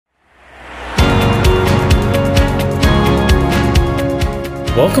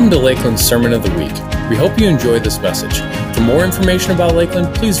Welcome to Lakeland's Sermon of the Week. We hope you enjoy this message. For more information about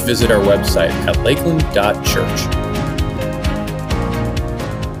Lakeland, please visit our website at lakeland.church.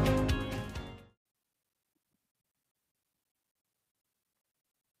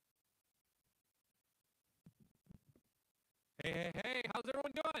 Hey, how's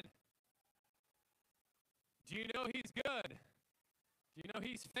everyone doing? Do you know he's good? Do you know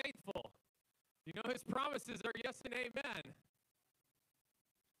he's faithful? Do you know his promises are yes and amen?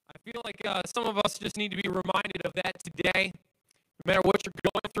 I feel like some of us just need to be reminded of that today. No matter what you're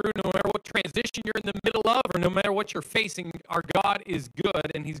going through, no matter what transition you're in the middle of, or no matter what you're facing, our God is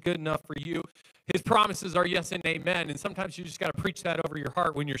good, and he's good enough for you. His promises are yes and amen, and sometimes you just got to preach that over your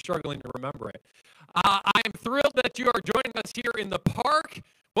heart when you're struggling to remember it. I am thrilled that you are joining us here in the park.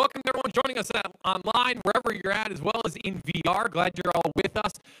 Welcome to everyone joining us online, wherever you're at, as well as in VR. Glad you're all with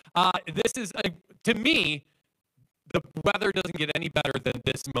us. This is, to me, the weather doesn't get any better than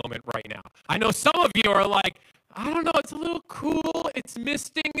this moment right now. I know some of you are like, I don't know, it's a little cool, it's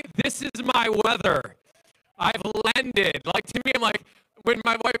misting. This is my weather. I've landed. Like, to me, I'm like, when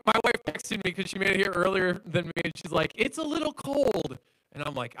my wife texted me because she made it here earlier than me, and she's like, it's a little cold. And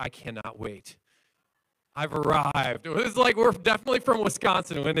I'm like, I cannot wait. I've arrived. It's like we're definitely from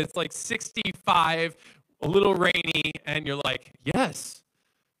Wisconsin when it's like 65, a little rainy, and you're like, yes.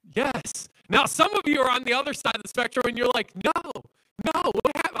 Now, some of you are on the other side of the spectrum, and you're like, no.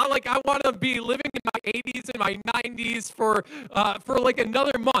 Like, I want to be living in my 80s and my 90s for like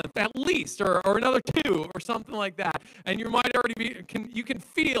another month at least, or another 2, or something like that. And you might already you can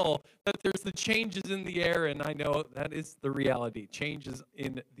feel that there's the changes in the air, and I know that is the reality, changes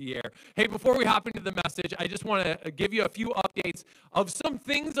in the air. Hey, before we hop into the message, I just want to give you a few updates of some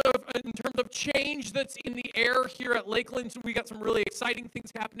things in terms of change that's in the air here at Lakeland. So we got some really exciting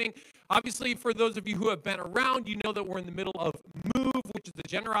things happening. Obviously, for those of you who have been around, you know that we're in the middle of Move, which is the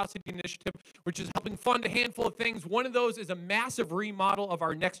Generosity Initiative, which is helping fund a handful of things. One of those is a massive remodel of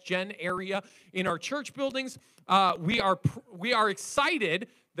our Next Gen area in our church buildings. We are excited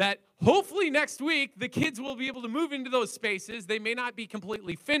that hopefully next week the kids will be able to move into those spaces. They may not be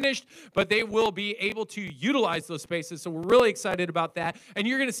completely finished, but they will be able to utilize those spaces. So we're really excited about that. And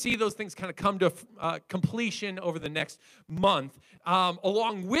you're going to see those things kind of come to completion over the next month.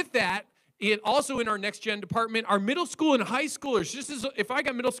 Along with that, also in our Next Gen department, our middle school and high schoolers. Just as if I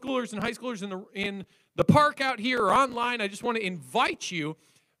got middle schoolers and high schoolers in the park out here or online, I just want to invite you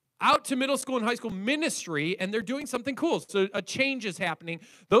out to middle school and high school ministry, and they're doing something cool. So a change is happening.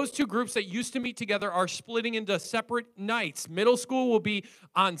 Those two groups that used to meet together are splitting into separate nights. Middle school will be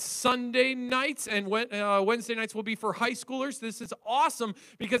on Sunday nights, and Wednesday nights will be for high schoolers. This is awesome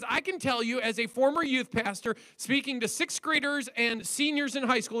because I can tell you, as a former youth pastor, speaking to 6th graders and seniors and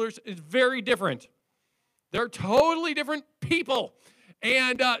high schoolers is very different. They're totally different people.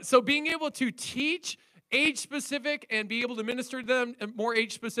 And so being able to teach age-specific and be able to minister to them more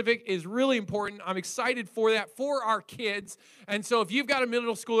age-specific is really important. I'm excited for that for our kids. And so if you've got a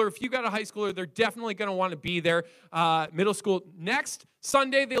middle schooler, if you've got a high schooler, they're definitely going to want to be there. Middle school next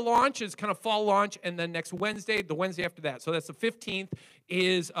Sunday they launch is kind of fall launch, and then next Wednesday, the Wednesday after that, so that's the 15th,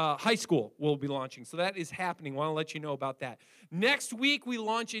 is high school will be launching. So that is happening. Want to let you know about that. Next week we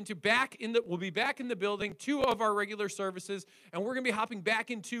launch into we'll be back in the building, 2 of our regular services, and we're going to be hopping back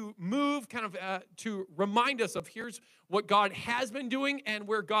into Move, kind of to remind us of here's what God has been doing and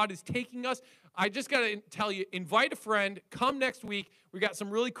where God is taking us. I just got to tell you, invite a friend, come next week. We got some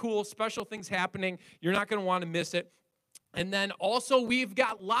really cool special things happening. You're not going to want to miss it. And then also we've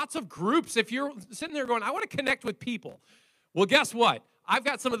got lots of groups. If you're sitting there going, I want to connect with people. Well, guess what? I've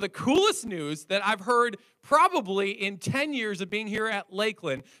got some of the coolest news that I've heard probably in 10 years of being here at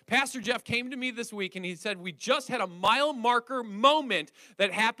Lakeland. Pastor Jeff came to me this week and he said, we just had a mile marker moment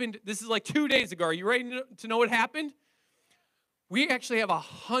that happened. This is like 2 days ago. Are you ready to know what happened? We actually have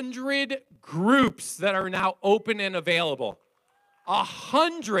 100 groups that are now open and available.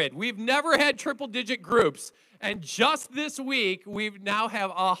 100. We've never had triple-digit groups. And just this week, we now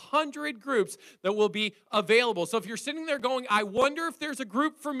have 100 groups that will be available. So if you're sitting there going, I wonder if there's a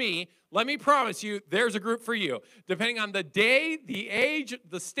group for me, let me promise you, there's a group for you. Depending on the day, the age,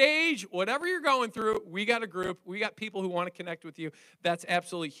 the stage, whatever you're going through, we got a group. We got people who want to connect with you. That's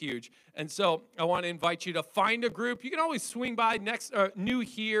absolutely huge. And so I want to invite you to find a group. You can always swing by New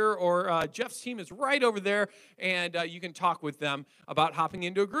here, or Jeff's team is right over there, and you can talk with them about hopping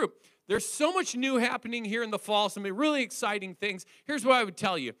into a group. There's so much new happening here in the fall, some really exciting things. Here's what I would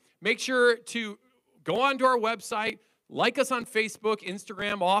tell you. Make sure to go onto our website, Like us on Facebook,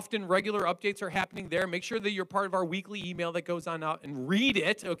 Instagram. Often regular updates are happening there. Make sure that you're part of our weekly email that goes on out and read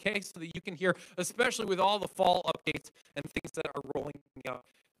it, okay, so that you can hear, especially with all the fall updates and things that are rolling out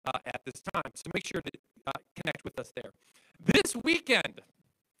at this time. So make sure to connect with us there. This weekend,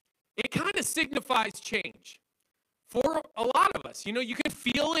 it kind of signifies change for a lot of us. You know, you can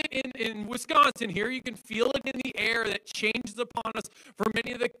feel it in Wisconsin here. You can feel it in the air that changes upon us. For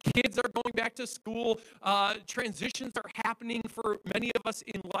many of the kids are going back to school. Transitions are happening for many of us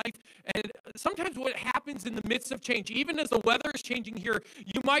in life. And sometimes what happens in the midst of change, even as the weather is changing here,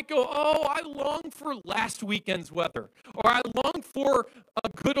 you might go, oh, I long for last weekend's weather. Or I long for the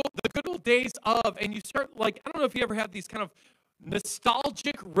good old days of. And you start like, I don't know if you ever had these kind of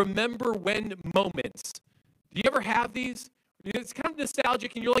nostalgic remember when moments. Do you ever have these? It's kind of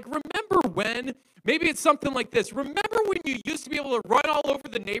nostalgic, and you're like, remember when? Maybe it's something like this. Remember when you used to be able to run all over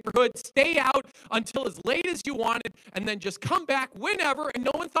the neighborhood, stay out until as late as you wanted, and then just come back whenever, and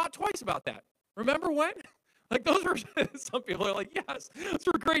no one thought twice about that? Remember when? Like, those are, some people are like, yes, those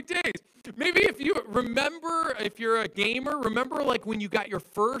were great days. Maybe if you remember, if you're a gamer, remember like when you got your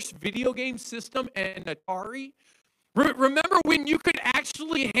first video game system and Atari? Remember when you could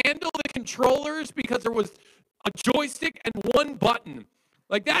actually handle the controllers because there was a joystick and one button?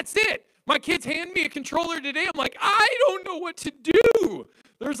 Like, that's it. My kids hand me a controller today. I'm like, I don't know what to do.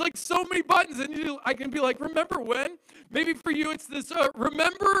 There's like so many buttons, and I can be like, remember when? Maybe for you it's this,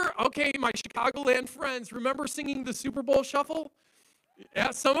 remember, okay, my Chicagoland friends, remember singing the Super Bowl Shuffle?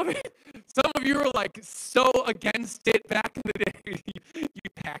 Yeah, some of you are like so against it back in the day. You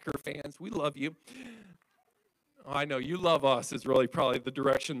Packer fans, we love you. Oh, I know, you love us is really probably the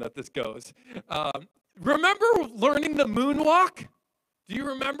direction that this goes. Remember learning the moonwalk? Do you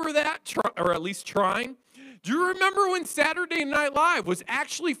remember that? Or at least trying? Do you remember when Saturday Night Live was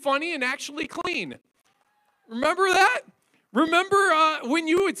actually funny and actually clean? Remember that? Remember when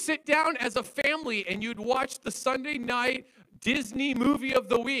you would sit down as a family and you'd watch the Sunday night Disney movie of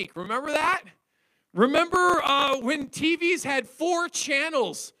the week? Remember that? Remember when TVs had 4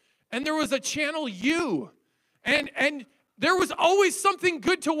 channels and there was a channel U? And there was always something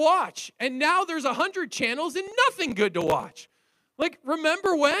good to watch. And now there's 100 channels and nothing good to watch. Like,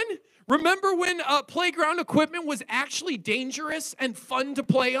 remember when? Remember when playground equipment was actually dangerous and fun to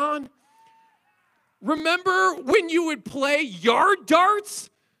play on? Remember when you would play yard darts?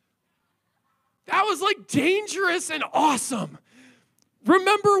 That was like dangerous and awesome.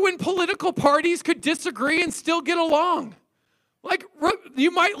 Remember when political parties could disagree and still get along? Like, you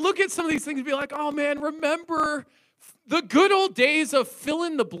might look at some of these things and be like, oh man, remember the good old days of fill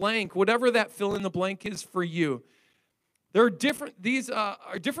in the blank, whatever that fill in the blank is for you. There are these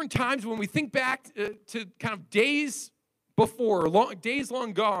are different times when we think back to kind of days before, days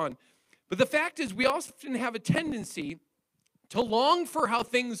long gone. But the fact is, we often have a tendency to long for how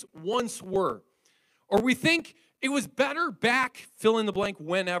things once were. Or we think it was better back, fill in the blank,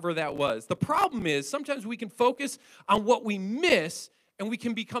 whenever that was. The problem is, sometimes we can focus on what we miss, and we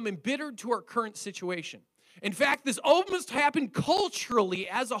can become embittered to our current situation. In fact, this almost happened culturally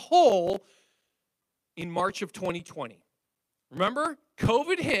as a whole in March of 2020. Remember?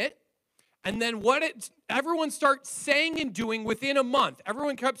 COVID hit, and then everyone started saying and doing within a month.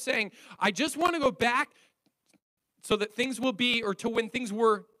 Everyone kept saying, I just want to go back so that things will be, or to when things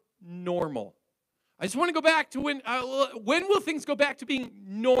were normal. I just want to go back to when will things go back to being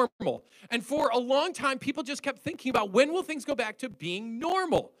normal? And for a long time, people just kept thinking about when will things go back to being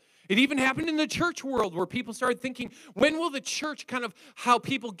normal? It even happened in the church world where people started thinking, when will the church kind of, how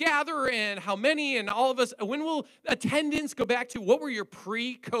people gather and how many and all of us, when will attendance go back to what were your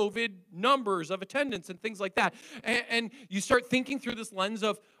pre-COVID numbers of attendance and things like that? And you start thinking through this lens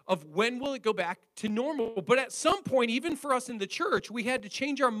of when will it go back to normal? But at some point, even for us in the church, we had to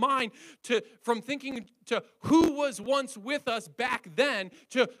change our mind from thinking to who was once with us back then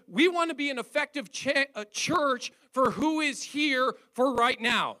to we want to be an effective church for who is here for right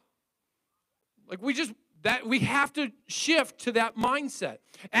now. Like we have to shift to that mindset.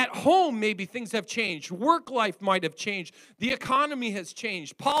 At home, maybe things have changed. Work life might have changed. The economy has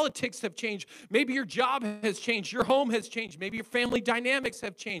changed. Politics have changed. Maybe your job has changed. Your home has changed. Maybe your family dynamics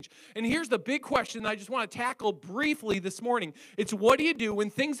have changed. And here's the big question that I just want to tackle briefly this morning. It's what do you do when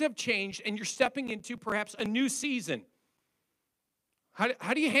things have changed and you're stepping into perhaps a new season?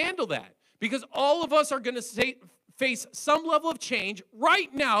 How do you handle that? Because all of us are going to face some level of change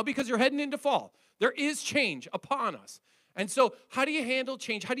right now because you're heading into fall. There is change upon us. And so how do you handle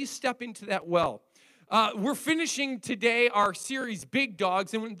change? How do you step into that well? We're finishing today our series, Big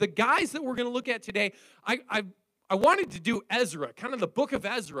Dogs. And the guys that we're going to look at today, I wanted to do Ezra, kind of the book of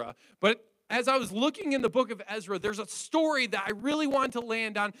Ezra. But as I was looking in the book of Ezra, there's a story that I really wanted to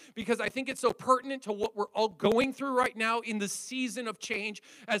land on because I think it's so pertinent to what we're all going through right now in the season of change.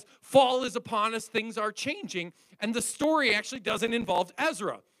 As fall is upon us, things are changing. And the story actually doesn't involve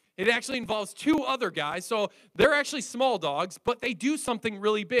Ezra. It actually involves two other guys. So they're actually small dogs, but they do something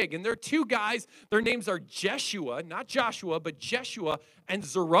really big. And they're two guys. Their names are Jeshua, not Joshua, but Jeshua and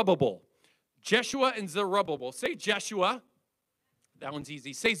Zerubbabel. Jeshua and Zerubbabel. Say Jeshua. That one's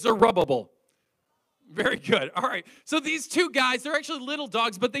easy. Say Zerubbabel. Very good. All right. So these two guys, they're actually little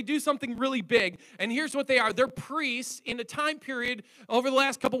dogs, but they do something really big. And here's what they are. They're priests in a time period. Over the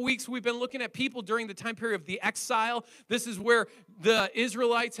last couple weeks, we've been looking at people during the time period of the exile. This is where the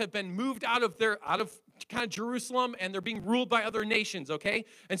Israelites have been moved out of kind of Jerusalem, and they're being ruled by other nations, okay?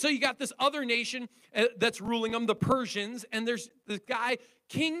 And so you got this other nation that's ruling them, the Persians, and there's this guy,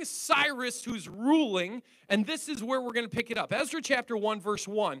 King Cyrus, who's ruling, and this is where we're going to pick it up. Ezra chapter 1, verse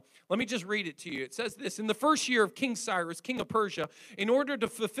 1. Let me just read it to you. It says this, in the first year of King Cyrus, king of Persia, in order to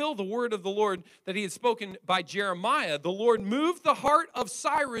fulfill the word of the Lord that he had spoken by Jeremiah, the Lord moved the heart of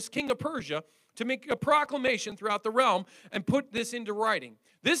Cyrus, king of Persia, to make a proclamation throughout the realm and put this into writing.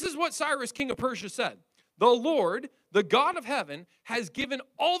 This is what Cyrus, king of Persia, said. The Lord, the God of heaven, has given me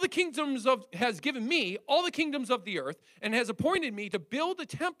all the kingdoms of the earth, and has appointed me to build a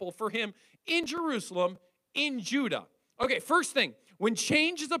temple for him in Jerusalem, in Judah. Okay, first thing, when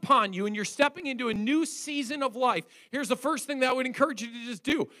change is upon you and you're stepping into a new season of life, here's the first thing that I would encourage you to just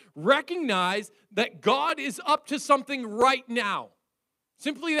do. Recognize that God is up to something right now.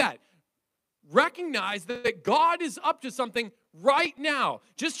 Simply that. Recognize that God is up to something right now.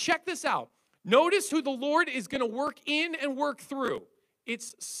 Just check this out. Notice who the Lord is going to work in and work through.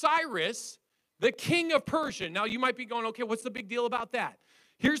 It's Cyrus, the king of Persia. Now, you might be going, okay, what's the big deal about that?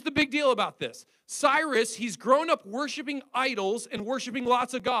 Here's the big deal about this. Cyrus, he's grown up worshiping idols and worshiping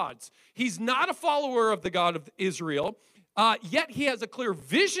lots of gods. He's not a follower of the God of Israel, yet he has a clear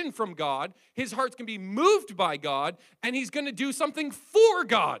vision from God. His heart's going to be moved by God, and he's going to do something for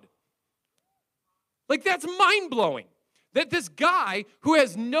God. Like, that's mind-blowing. That this guy who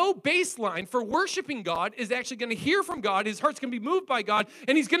has no baseline for worshiping God is actually going to hear from God, his heart's going to be moved by God,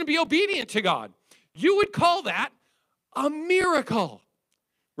 and he's going to be obedient to God. You would call that a miracle,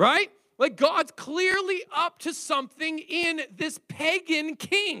 right? Like, God's clearly up to something in this pagan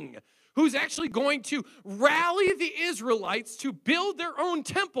king who's actually going to rally the Israelites to build their own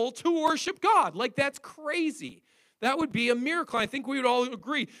temple to worship God. Like, that's crazy. That would be a miracle. I think we would all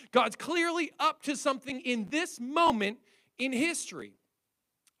agree. God's clearly up to something in this moment in history.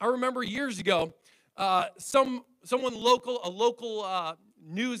 I remember years ago, a local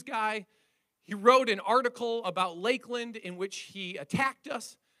news guy, he wrote an article about Lakeland in which he attacked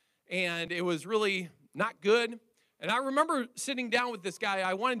us, and it was really not good. And I remember sitting down with this guy.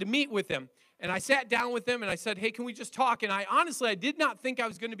 I wanted to meet with him, and I sat down with him, and I said, hey, can we just talk? And I did not think I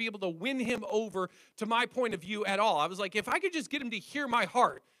was going to be able to win him over to my point of view at all. I was like, if I could just get him to hear my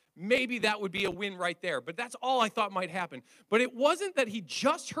heart, maybe that would be a win right there. But that's all I thought might happen. But it wasn't that he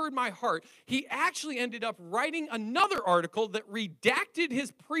just heard my heart. He actually ended up writing another article that redacted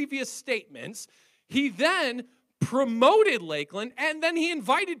his previous statements. He then promoted Lakeland, and then he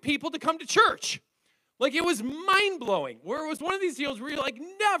invited people to come to church. Like, it was mind-blowing, where it was one of these deals where you're like,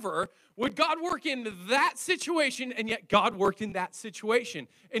 never would God work in that situation, and yet God worked in that situation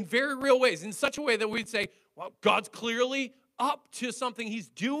in very real ways, in such a way that we'd say, well, God's clearly up to something. He's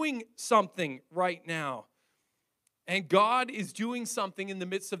doing something right now. And God is doing something in the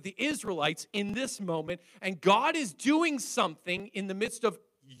midst of the Israelites in this moment, and God is doing something in the midst of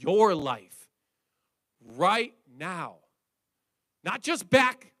your life right now. Not just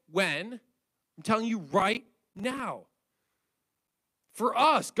back when, I'm telling you right now. For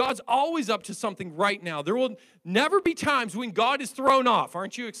us, God's always up to something right now. There will never be times when God is thrown off.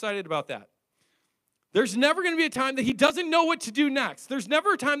 Aren't you excited about that? There's never going to be a time that he doesn't know what to do next. There's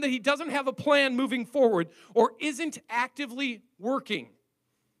never a time that he doesn't have a plan moving forward or isn't actively working.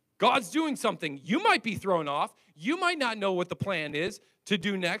 God's doing something. You might be thrown off. You might not know what the plan is to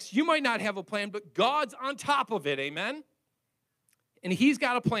do next. You might not have a plan, but God's on top of it, amen? And he's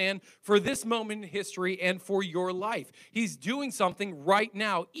got a plan for this moment in history and for your life. He's doing something right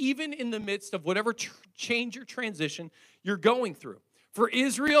now, even in the midst of whatever change or transition you're going through. For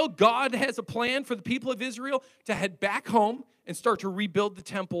Israel, God has a plan for the people of Israel to head back home and start to rebuild the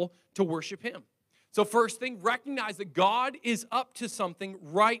temple to worship him. So first thing, recognize that God is up to something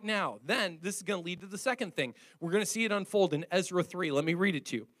right now. Then this is going to lead to the second thing. We're going to see it unfold in Ezra 3. Let me read it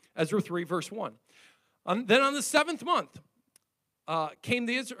to you. Ezra 3, verse 1. Then on the seventh month,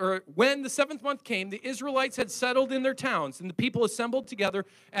 when the seventh month came, the Israelites had settled in their towns, and the people assembled together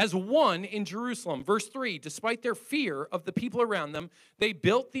as one in Jerusalem. Verse 3, despite their fear of the people around them, they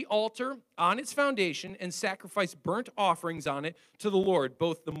built the altar on its foundation and sacrificed burnt offerings on it to the Lord,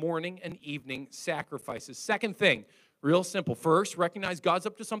 both the morning and evening sacrifices. Second thing, real simple. First, recognize God's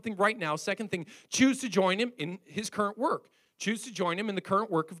up to something right now. Second thing, choose to join him in his current work. Choose to join him in the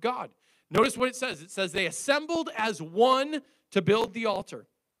current work of God. Notice what it says. It says they assembled as one to build the altar.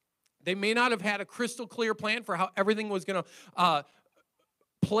 They may not have had a crystal clear plan for how everything was going to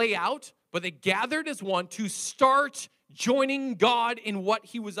play out, but they gathered as one to start joining God in what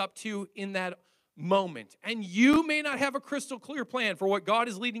he was up to in that moment. And you may not have a crystal clear plan for what God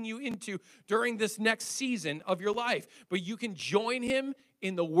is leading you into during this next season of your life, but you can join him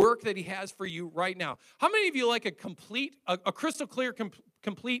in the work that he has for you right now. How many of you like a crystal clear,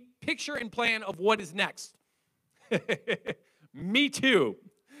 complete picture and plan of what is next? Me too.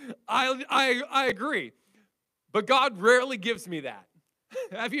 I agree. But God rarely gives me that.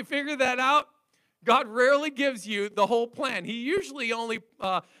 Have you figured that out? God rarely gives you the whole plan. He usually only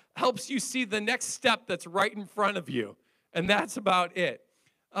helps you see the next step that's right in front of you. And that's about it.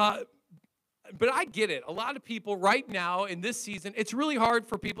 But I get it. A lot of people right now in this season, it's really hard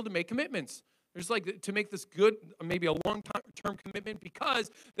for people to make commitments. There's like to make this good, maybe a long-term commitment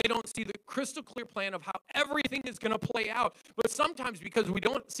because they don't see the crystal clear plan of how everything is going to play out. But sometimes because we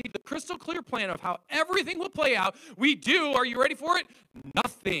don't see the crystal clear plan of how everything will play out, we do, are you ready for it?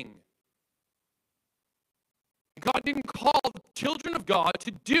 Nothing. God didn't call the children of God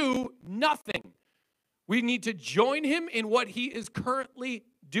to do nothing. We need to join him in what he is currently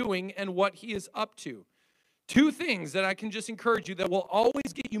doing and what he is up to. Two things that I can just encourage you that will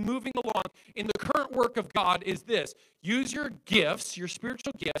always get you moving along in the current work of God is this. Use your gifts, your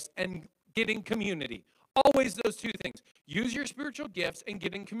spiritual gifts, and get in community. Always those two things. Use your spiritual gifts and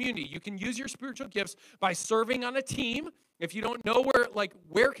get in community. You can use your spiritual gifts by serving on a team. If you don't know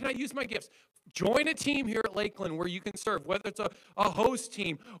where can I use my gifts? Join a team here at Lakeland where you can serve, whether it's a host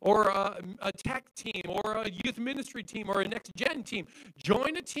team or a tech team or a youth ministry team or a next-gen team.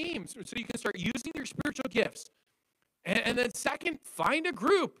 Join a team so you can start using your spiritual gifts. And then second, find a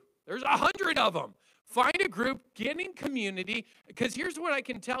group. There's 100 of them. Find a group, get in community, because here's what I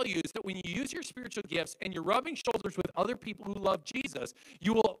can tell you is that when you use your spiritual gifts and you're rubbing shoulders with other people who love Jesus,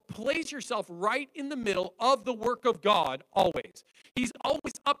 you will place yourself right in the middle of the work of God always. He's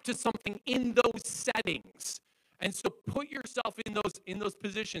always up to something in those settings. And so put yourself in those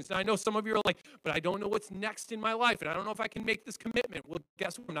positions. And I know some of you are like, but I don't know what's next in my life, and I don't know if I can make this commitment. Well,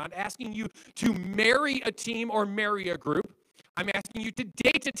 guess what? I'm not asking you to marry a team or marry a group. I'm asking you to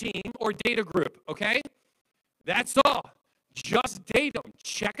date a team or date a group, okay? That's all. Just date them.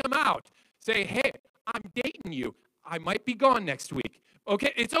 Check them out. Say, hey, I'm dating you. I might be gone next week.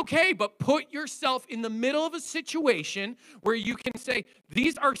 Okay, it's okay, but put yourself in the middle of a situation where you can say,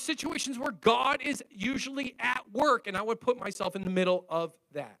 these are situations where God is usually at work, and I would put myself in the middle of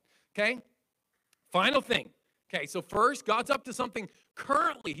that, okay? Final thing. Okay, so first, God's up to something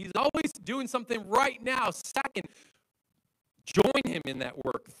currently. He's always doing something right now. Second, join him in that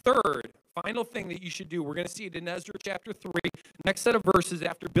work. Third, final thing that you should do, we're going to see it in Ezra chapter 3. Next set of verses,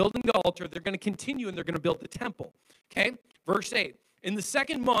 after building the altar, they're going to continue and they're going to build the temple. Okay, verse 8. In the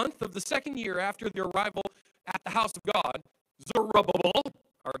second month of the second year after their arrival at the house of God, Zerubbabel,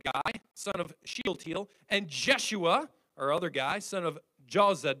 our guy, son of Shealtiel, and Jeshua, our other guy, son of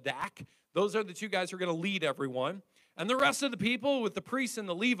Jozadak, those are the two guys who are going to lead everyone. And the rest of the people, with the priests and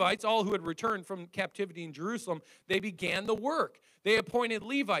the Levites, all who had returned from captivity in Jerusalem, they began the work. They appointed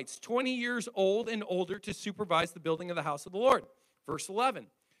Levites, 20 years old and older, to supervise the building of the house of the Lord. Verse 11,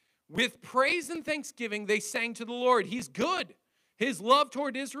 with praise and thanksgiving, they sang to the Lord. He's good. His love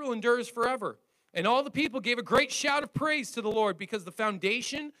toward Israel endures forever. And all the people gave a great shout of praise to the Lord because the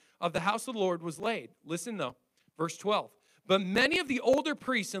foundation of the house of the Lord was laid. Listen, though, verse 12. But many of the older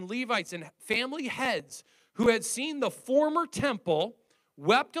priests and Levites and family heads who had seen the former temple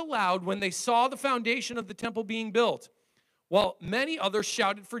wept aloud when they saw the foundation of the temple being built, while many others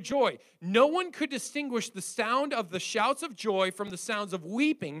shouted for joy. No one could distinguish the sound of the shouts of joy from the sounds of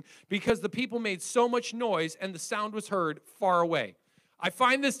weeping because the people made so much noise and the sound was heard far away. I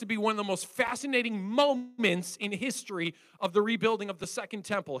find this to be one of the most fascinating moments in history of the rebuilding of the second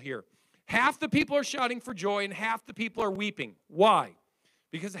temple here. Half the people are shouting for joy and half the people are weeping. Why?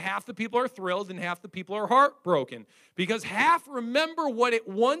 Because half the people are thrilled and half the people are heartbroken. Because half remember what it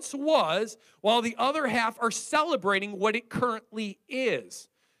once was, while the other half are celebrating what it currently is.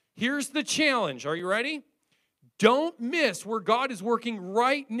 Here's the challenge. Are you ready? Don't miss where God is working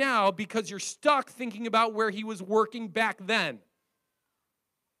right now because you're stuck thinking about where he was working back then.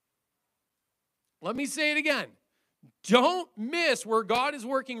 Let me say it again. Don't miss where God is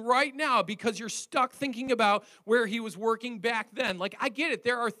working right now because you're stuck thinking about where he was working back then. Like, I get it.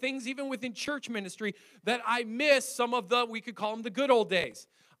 There are things even within church ministry that I miss some of the, we could call them the good old days.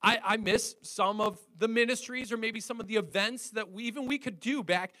 I miss some of the ministries or maybe some of the events that we could do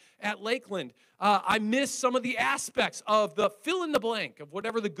back at Lakeland. I miss some of the aspects of the fill in the blank of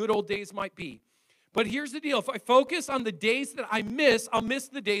whatever the good old days might be. But here's the deal. If I focus on the days that I miss, I'll miss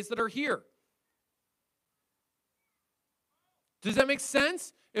the days that are here. Does that make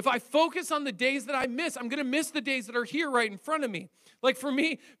sense? If I focus on the days that I miss, I'm going to miss the days that are here right in front of me. Like for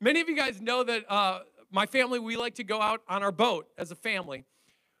me, many of you guys know that my family, we like to go out on our boat as a family.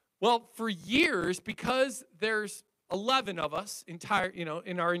 Well, for years, because there's 11 of us in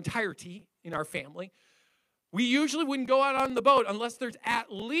our entirety in our family, we usually wouldn't go out on the boat unless there's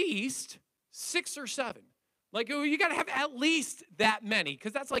at least 6 or 7. Like, you got to have at least that many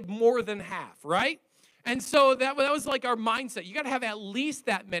because that's like more than half, right? And so that was like our mindset. You got to have at least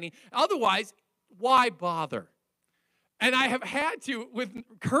that many. Otherwise, why bother? And I have had to,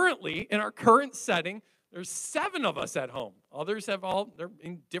 currently, in our current setting, there's 7 of us at home. Others they're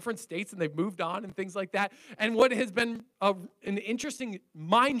in different states and they've moved on and things like that. And what has been an interesting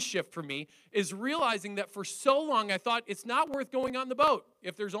mind shift for me is realizing that for so long I thought it's not worth going on the boat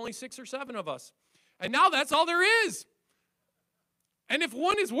if there's only 6 or 7 of us. And now that's all there is. And if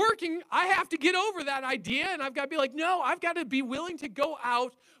one is working, I have to get over that idea, and I've got to be like, no, I've got to be willing to go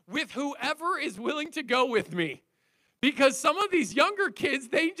out with whoever is willing to go with me. Because some of these younger kids,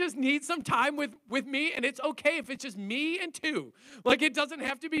 they just need some time with me, and it's okay if it's just me and 2. Like, it doesn't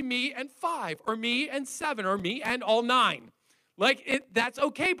have to be me and 5, or me and 7, or me and all 9. Like, that's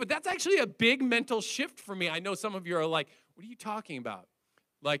okay, but that's actually a big mental shift for me. I know some of you are like, what are you talking about?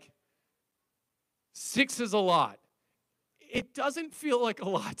 Like, 6 is a lot. It doesn't feel like a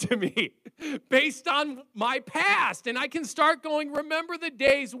lot to me based on my past. And I can start going, remember the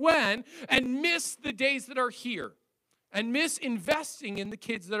days when, and miss the days that are here. And miss investing in the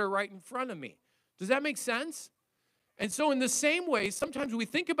kids that are right in front of me. Does that make sense? And so in the same way, sometimes we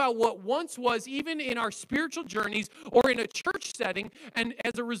think about what once was, even in our spiritual journeys or in a church setting, and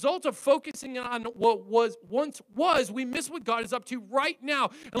as a result of focusing on what once was, we miss what God is up to right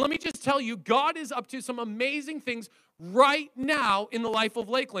now. And let me just tell you, God is up to some amazing things right now in the life of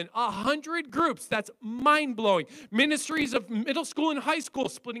Lakeland. 100 groups. That's mind-blowing. Ministries of middle school and high school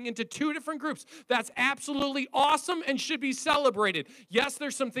splitting into 2 different groups. That's absolutely awesome and should be celebrated. Yes,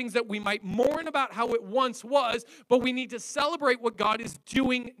 there's some things that we might mourn about how it once was, but we need to celebrate what God is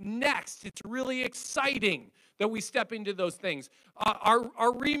doing next. It's really exciting that we step into those things.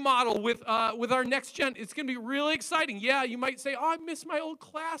 Our remodel with our next gen, it's going to be really exciting. Yeah, you might say, oh, I miss my old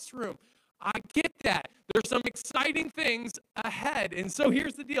classroom. I get that. There's some exciting things ahead. And so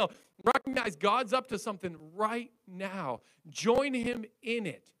here's the deal. Recognize God's up to something right now. Join him in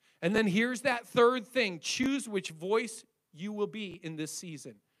it. And then here's that third thing. Choose which voice you will be in this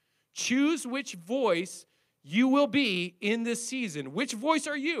season. Choose which voice you will be in this season. Which voice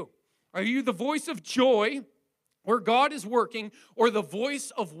are you? Are you the voice of joy where God is working, or the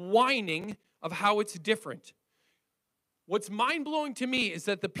voice of whining of how it's different? What's mind-blowing to me is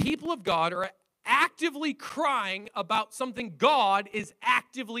that the people of God are actively crying about something God is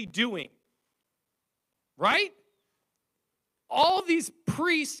actively doing. Right? All these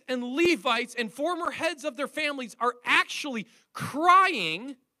priests and Levites and former heads of their families are actually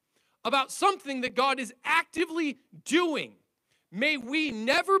crying about something that God is actively doing. May we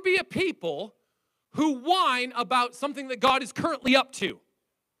never be a people who whine about something that God is currently up to.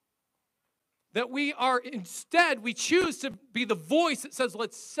 That we choose to be the voice that says,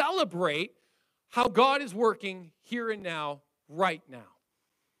 let's celebrate how God is working here and now, right now.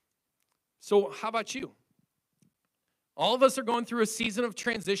 So how about you? All of us are going through a season of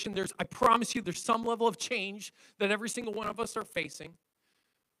transition. I promise you, there's some level of change that every single one of us are facing.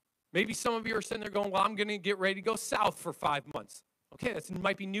 Maybe some of you are sitting there going, well, I'm going to get ready to go south for 5 months. Okay, that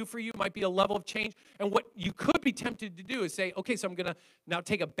might be new for you, might be a level of change. And what you could be tempted to do is say, okay, so I'm going to now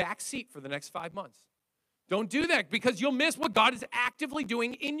take a back seat for the next 5 months. Don't do that, because you'll miss what God is actively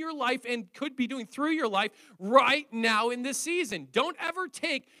doing in your life and could be doing through your life right now in this season. Don't ever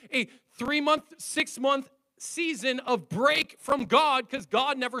take a 3-month, 6-month season of break from God, because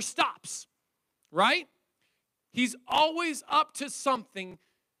God never stops, right? He's always up to something.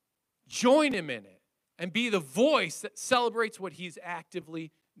 Join him in it. And be the voice that celebrates what he's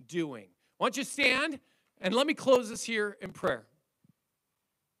actively doing. Why don't you stand, and let me close this here in prayer.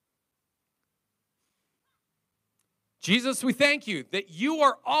 Jesus, we thank you that you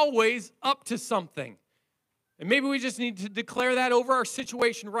are always up to something. And maybe we just need to declare that over our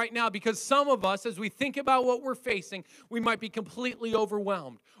situation right now, because some of us, as we think about what we're facing, we might be completely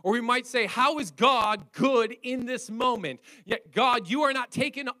overwhelmed. Or we might say, how is God good in this moment? Yet, God, you are not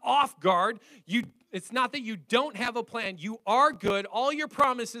taken off guard. It's not that you don't have a plan. You are good. All your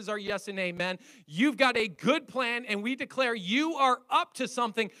promises are yes and amen. You've got a good plan, and we declare you are up to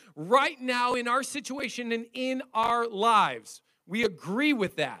something right now in our situation and in our lives. We agree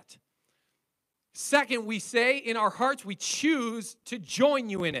with that. Second, we say in our hearts, we choose to join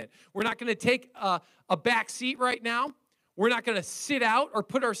you in it. We're not going to take a back seat right now. We're not going to sit out or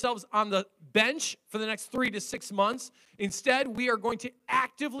put ourselves on the bench for the next 3 to 6 months. Instead, we are going to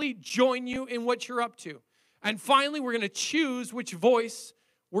actively join you in what you're up to. And finally, we're going to choose which voice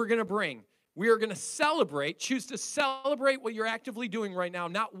we're going to bring. We are going to choose to celebrate what you're actively doing right now,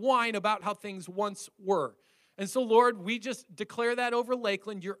 not whine about how things once were. And so, Lord, we just declare that over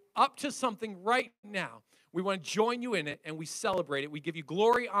Lakeland. You're up to something right now. We want to join you in it, and we celebrate it. We give you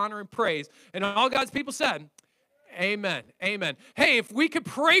glory, honor, and praise. And all God's people said, amen, amen. Hey, if we could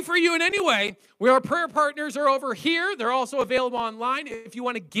pray for you in any way, our prayer partners are over here. They're also available online. If you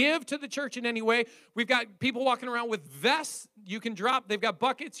want to give to the church in any way, we've got people walking around with vests. They've got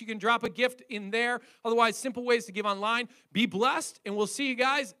buckets. You can drop a gift in there. Otherwise, simple ways to give online. Be blessed, and we'll see you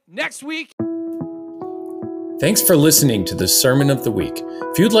guys next week. Thanks for listening to the Sermon of the Week.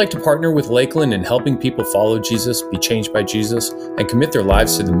 If you'd like to partner with Lakeland in helping people follow Jesus, be changed by Jesus, and commit their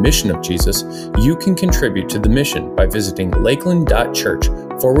lives to the mission of Jesus, you can contribute to the mission by visiting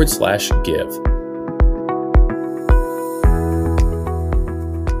lakeland.church/give.